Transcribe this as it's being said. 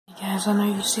Guys, I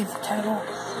know you see the title.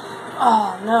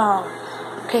 Oh, no.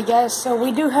 Okay, guys, so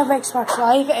we do have Xbox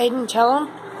Live. Aiden, tell him.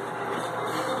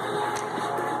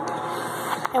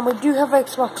 And we do have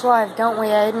Xbox Live, don't we,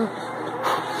 Aiden?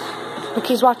 Look,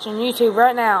 he's watching YouTube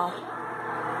right now.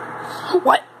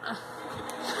 What?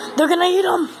 They're gonna eat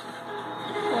him!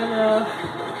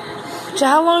 So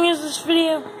how long is this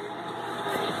video?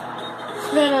 It's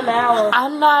been an hour.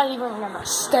 I'm not even gonna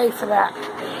stay for that.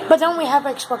 But don't we have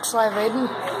Xbox Live, Aiden?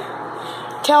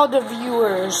 Tell the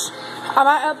viewers. I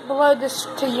might upload this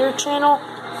to your channel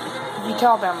if you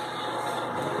tell them.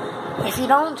 If you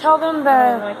don't tell them,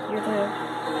 then... I don't like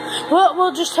YouTube. Well,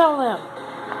 we'll just tell them.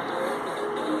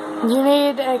 You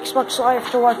need Xbox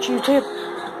Live to watch YouTube.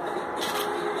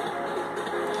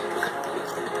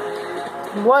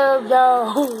 What are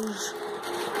those?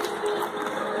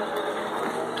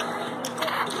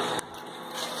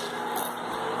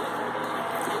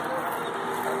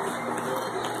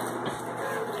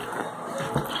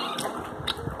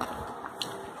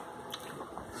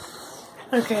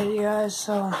 Okay, you guys,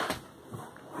 so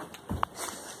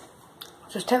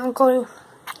technically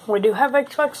we do have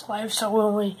Xbox Live,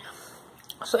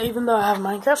 so even though I have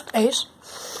Minecraft Ace,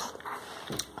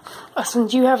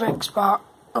 since you have Xbox,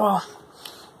 well,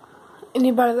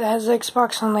 anybody that has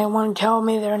Xbox and they want to tell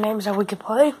me their names that we could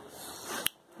play,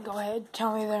 go ahead,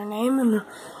 tell me their name and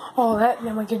all that, and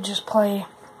then we could just play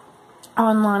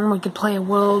online. We could play a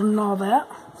world and all that.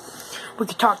 We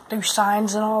could talk through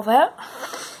signs and all that.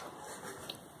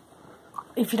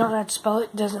 If you don't know how to spell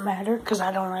it, doesn't matter, because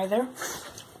I don't either.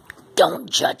 Don't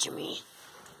judge me.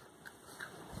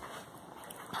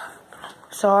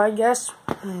 So I guess,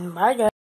 bye guys.